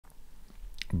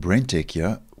BrenTech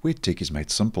here, where tech is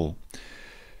made simple.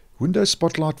 Windows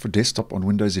Spotlight for desktop on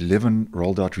Windows 11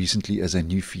 rolled out recently as a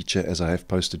new feature, as I have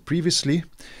posted previously,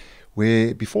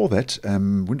 where before that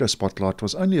Windows Spotlight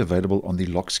was only available on the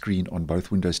lock screen on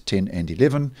both Windows 10 and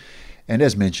 11, and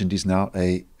as mentioned is now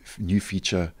a new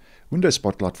feature, Windows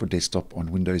Spotlight for desktop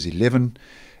on Windows 11,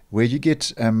 where you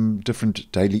get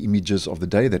different daily images of the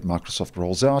day that Microsoft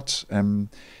rolls out.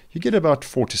 You get about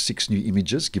 4 to 6 new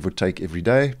images, give or take, every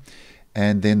day.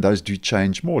 And then those do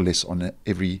change more or less on a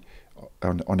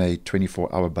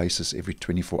 24-hour basis, every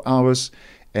 24 hours.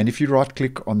 And if you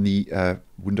right-click on the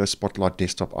Windows Spotlight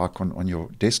desktop icon on your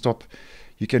desktop,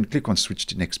 you can click on Switch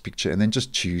to Next Picture and then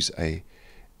just choose a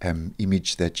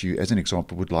image that you, as an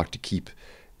example, would like to keep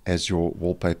as your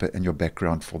wallpaper and your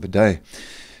background for the day.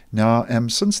 Now,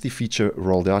 since the feature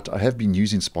rolled out, I have been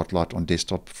using Spotlight on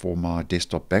desktop for my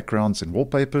desktop backgrounds and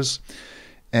wallpapers.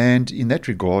 And in that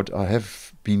regard, I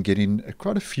have been getting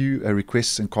quite a few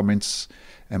requests and comments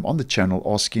on the channel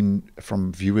asking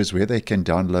from viewers where they can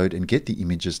download and get the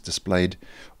images displayed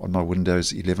on my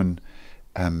Windows 11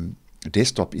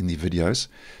 desktop in the videos.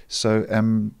 So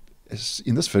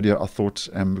in this video, I thought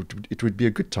it would be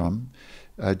a good time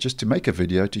just to make a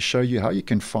video to show you how you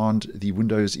can find the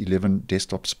Windows 11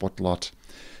 desktop Spotlight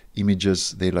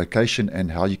images, their location,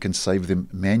 and how you can save them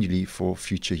manually for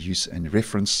future use and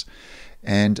reference.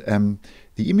 And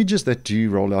the images that do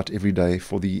roll out every day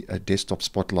for the desktop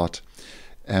Spotlight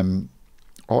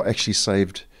are actually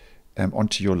saved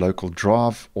onto your local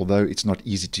drive, although it's not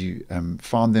easy to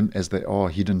find them as they are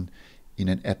hidden in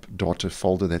an app data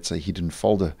folder. That's a hidden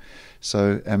folder.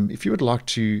 So if you would like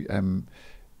to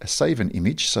save an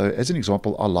image, so as an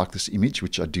example, I like this image,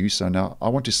 which I do, so now I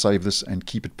want to save this and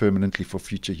keep it permanently for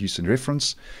future use and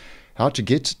reference. How to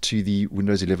get to the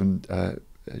Windows 11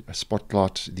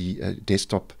 Spotlight, the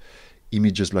desktop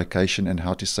images location, and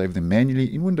how to save them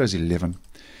manually in Windows 11.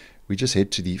 We just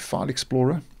head to the File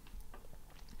Explorer,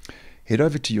 head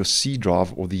over to your C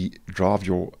drive or the drive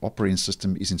your operating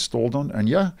system is installed on,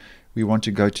 and we want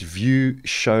to go to View,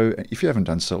 Show, if you haven't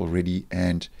done so already,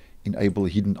 and enable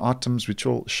hidden items, which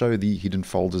will show the hidden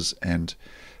folders and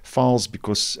files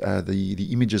because the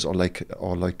images are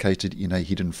located in a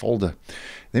hidden folder.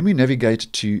 Then we navigate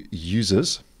to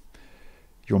Users,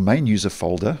 your main user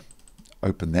folder,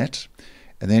 open that,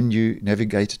 and then you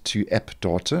navigate to App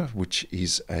Data, which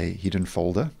is a hidden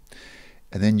folder,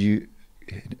 and then you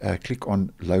click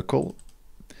on Local,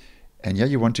 and here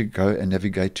you want to go and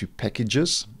navigate to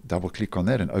Packages, double click on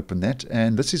that and open that,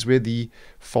 and this is where the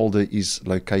folder is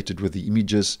located with the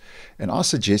images. And I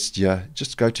suggest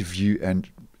just go to View and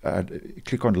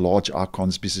click on large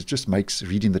icons, because it just makes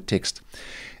reading the text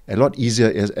a lot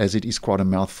easier, as it is quite a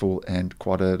mouthful and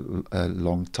quite a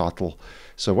long title.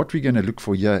 So what we're going to look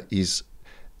for here is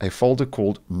a folder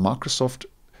called Microsoft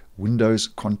Windows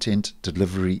Content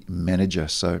Delivery Manager.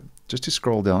 So just to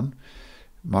scroll down,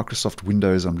 Microsoft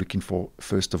Windows I'm looking for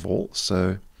first of all.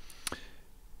 So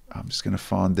I'm just going to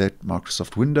find that,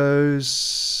 Microsoft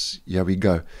Windows. Here we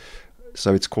go.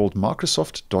 So it's called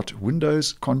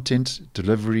Microsoft.Windows Content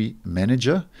Delivery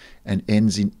Manager and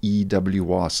ends in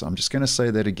EWR. So I'm just going to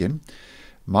say that again.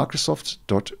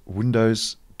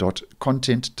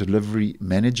 Microsoft.Windows.Content Delivery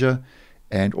Manager,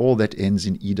 and all that ends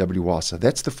in EWR. So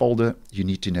that's the folder you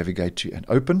need to navigate to and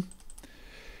open.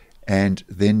 And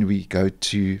then we go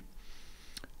to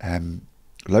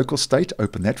local state,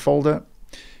 open that folder.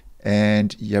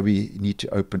 And here we need to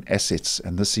open Assets,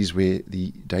 and this is where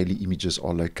the daily images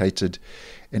are located.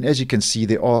 And as you can see,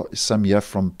 there are some here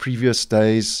from previous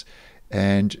days,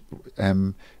 and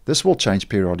this will change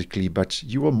periodically, but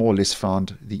you will more or less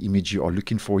find the image you are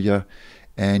looking for here.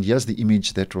 And here's the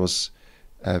image that was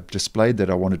displayed that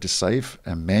I wanted to save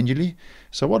manually.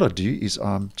 So what I do is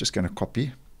I'm just going to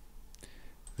copy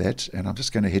that, and I'm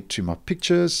just going to head to my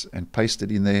pictures and paste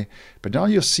it in there. But now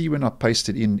you'll see when I paste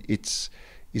it in,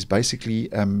 is basically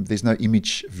there's no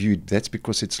image viewed. That's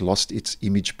because it's lost its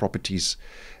image properties,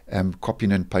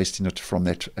 copying and pasting it from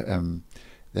that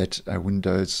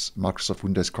Microsoft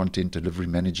Windows Content Delivery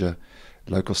Manager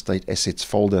local state assets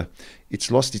folder. It's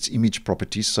lost its image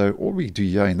properties. So all we do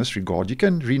here in this regard, you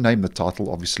can rename the title,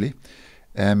 obviously.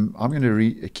 I'm going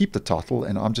to keep the title,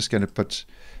 and I'm just going to put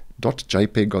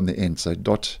 .jpeg on the end, so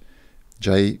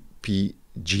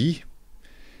 .jpg.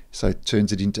 So it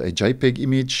turns it into a JPEG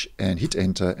image, and hit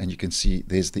enter, and you can see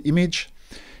there's the image.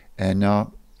 And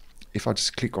now if I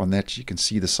just click on that, you can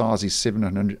see the size is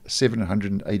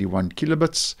 781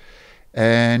 kilobits,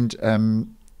 and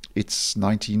it's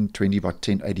 1920 by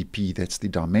 1080p. That's the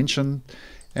dimension.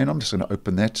 And I'm just going to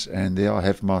open that, and there I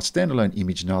have my standalone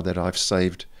image now that I've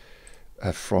saved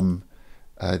from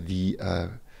the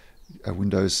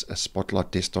Windows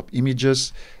Spotlight desktop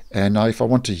images. And now if I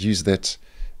want to use that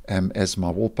as my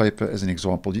wallpaper as an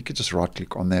example, you could just right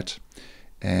click on that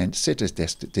and set as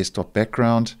desktop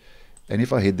background. And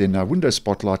if I head there now, Windows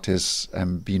Spotlight has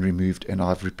been removed, and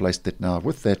I've replaced it now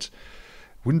with that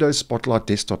Windows Spotlight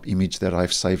desktop image that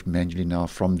I've saved manually now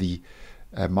from the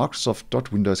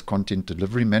Microsoft.Windows Content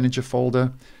Delivery Manager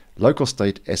folder, local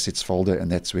state assets folder, and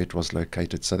that's where it was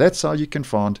located. So that's how you can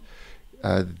find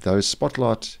those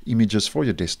Spotlight images for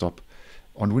your desktop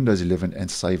on Windows 11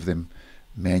 and save them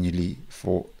manually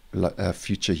for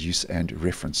future use and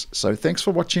reference. So thanks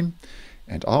for watching,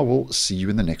 and I will see you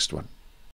in the next one.